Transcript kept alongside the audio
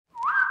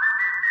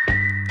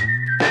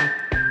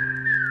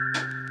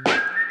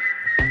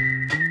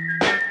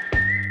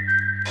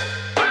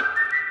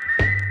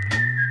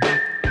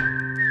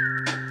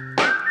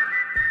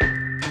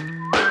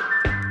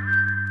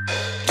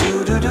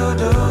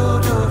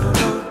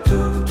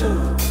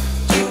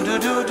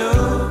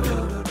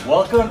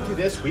Welcome to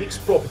this week's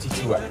property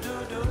tour.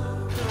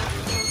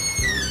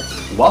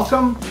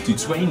 Welcome to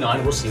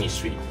 29 Rossini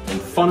Street in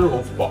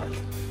Hoffpark.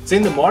 It's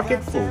in the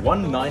market for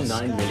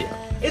 199 million.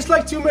 It's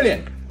like 2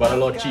 million, but a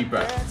lot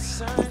cheaper.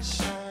 It's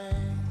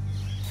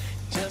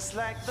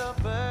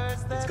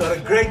got a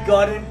great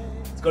garden,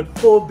 it's got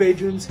 4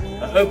 bedrooms,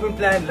 an open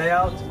plan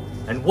layout,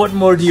 and what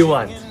more do you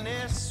want?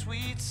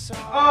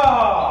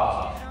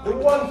 Ah, the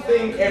one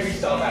thing every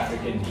South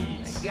African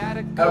needs,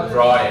 a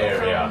dry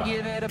area.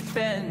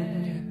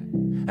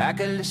 I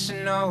could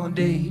listen all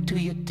day till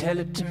you tell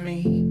it to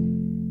me.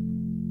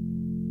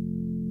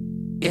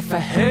 If I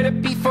heard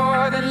it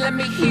before, then let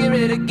me hear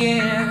it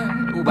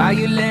again. While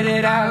you let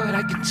it out,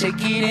 I can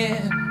take it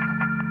in.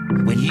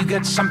 When you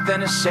got something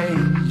to say,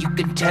 you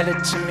can tell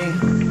it to me.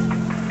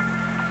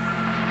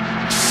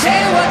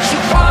 Say what you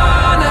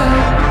wanna,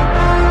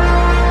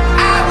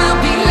 I will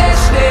be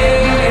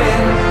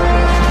listening.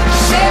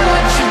 Say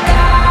what you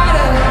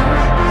gotta,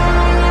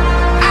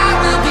 I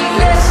will be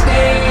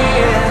listening.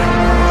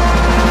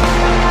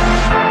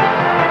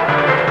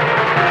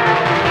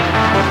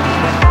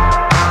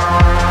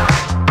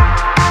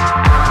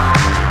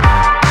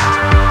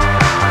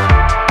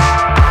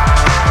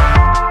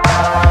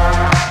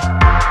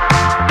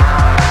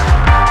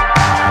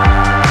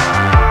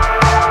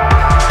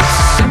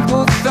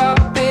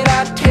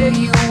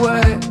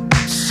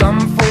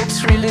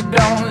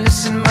 Don't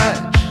listen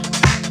much,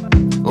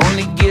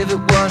 only give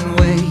it one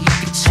way, you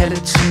can tell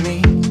it to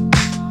me.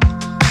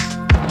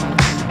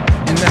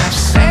 And I've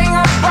sang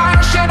a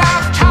bunch and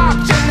I've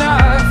talked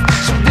enough,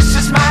 so this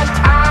is my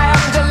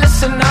time to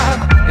listen up.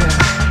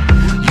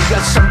 Yeah. You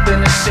got something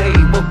to say,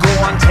 well go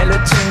on, tell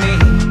it to me.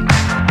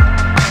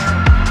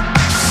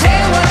 Say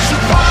what you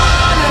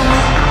wanna,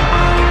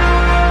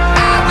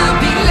 I will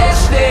be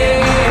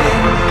listening.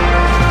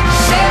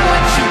 Say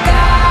what you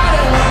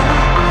gotta,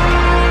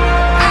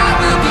 I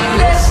will be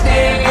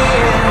listening.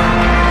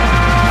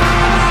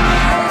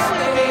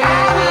 I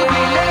will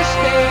be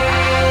listening.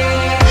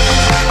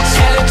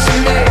 Tell it to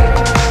me,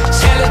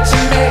 tell it to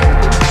me,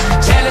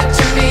 tell it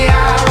to me, I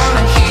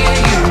wanna hear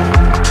you.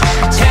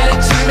 Tell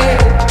it to me,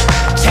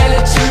 tell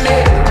it to me,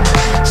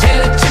 tell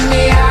it to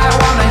me, I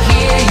wanna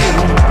hear you.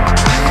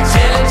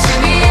 Tell it to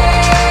me,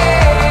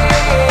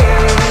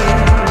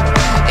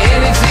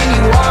 anything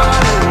you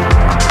wanna.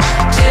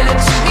 Tell it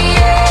to me,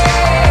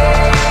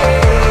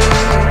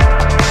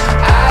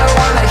 I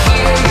wanna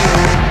hear you.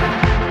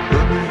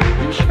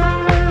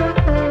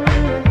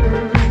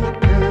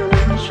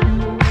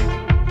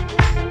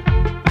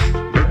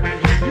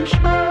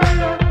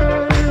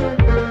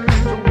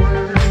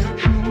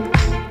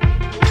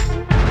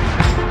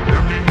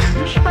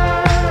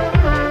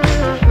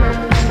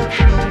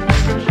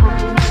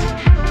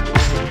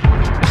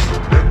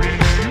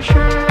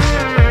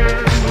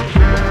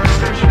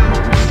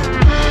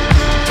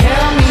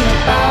 Tell me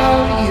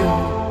about you,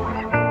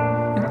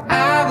 and I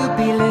will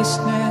be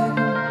listening.